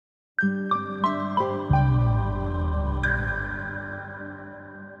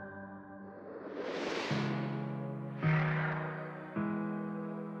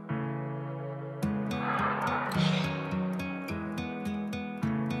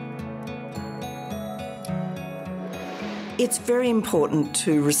It's very important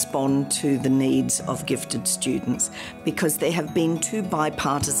to respond to the needs of gifted students because there have been 2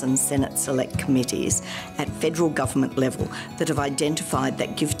 bipartisan Senate Select Committees at federal government level that have identified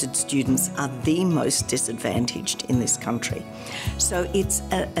that gifted students are the most disadvantaged in this country. So it's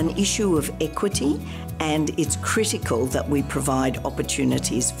an issue of equity, and it's critical that we provide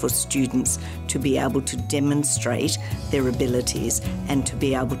opportunities for students to be able to demonstrate their abilities and to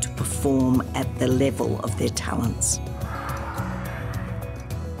be able to perform at the level of their talents.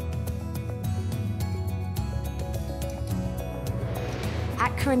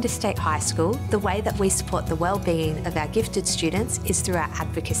 At Corinda State High School, the way that we support the wellbeing of our gifted students is through our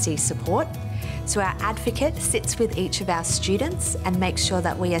advocacy support. So our advocate sits with each of our students and makes sure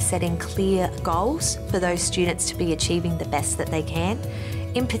that we are setting clear goals for those students to be achieving the best that they can.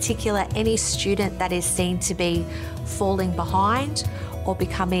 In particular, any student that is seen to be falling behind or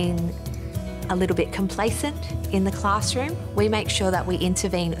becoming a little bit complacent in the classroom, we make sure that we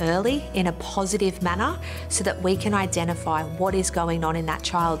intervene early in a positive manner so that we can identify what is going on in that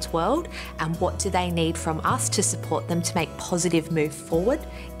child's world and what do they need from us to support them to make positive move forward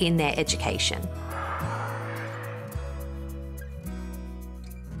in their education.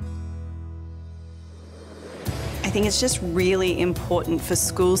 I think it's just really important for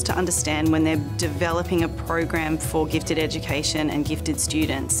schools to understand when they're developing a program for gifted education and gifted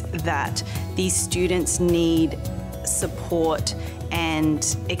students that these students need support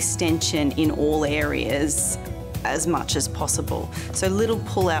and extension in all areas as much as possible. So little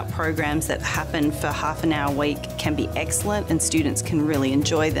pull-out programs that happen for half an hour a week can be excellent and students can really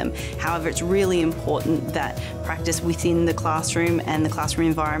enjoy them. However, it's really important that practice within the classroom and the classroom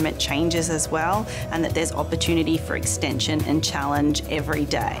environment changes as well, and that there's opportunity for extension and challenge every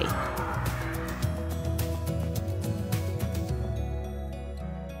day.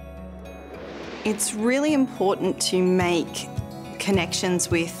 It's really important to make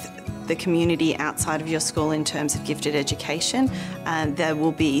connections with the community outside of your school in terms of gifted education. There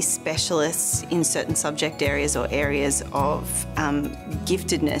will be specialists in certain subject areas or areas of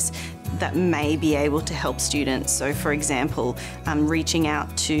giftedness that may be able to help students. So for example, reaching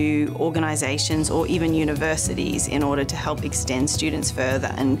out to organisations or even universities in order to help extend students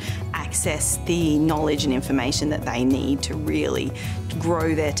further and access the knowledge and information that they need to really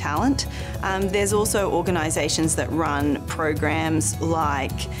grow their talent. There's also organisations that run programs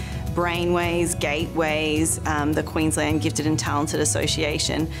like Brainways, Gateways, the Queensland Gifted and Talented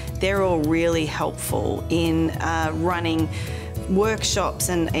Association. They're all really helpful in running workshops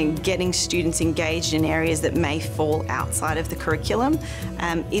and getting students engaged in areas that may fall outside of the curriculum.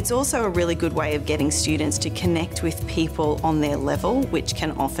 It's also a really good way of getting students to connect with people on their level, which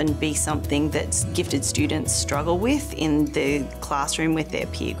can often be something that gifted students struggle with in the classroom with their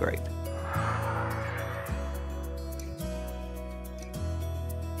peer group.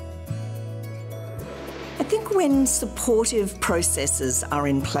 I think when supportive processes are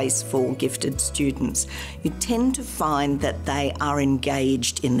in place for gifted students, you tend to find that they are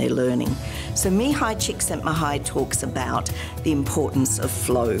engaged in their learning. So Mihai Csikszentmihalyi talks about the importance of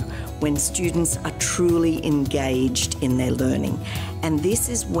flow, when students are truly engaged in their learning. And this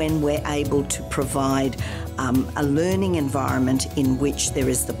is when we're able to provide a learning environment in which there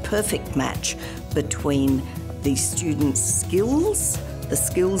is the perfect match between the students' skills, the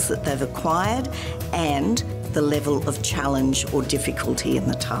skills that they've acquired, and the level of challenge or difficulty in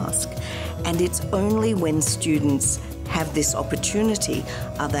the task. And it's only when students have this opportunity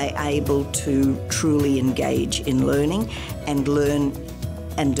are they able to truly engage in learning and learn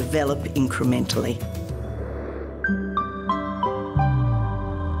and develop incrementally.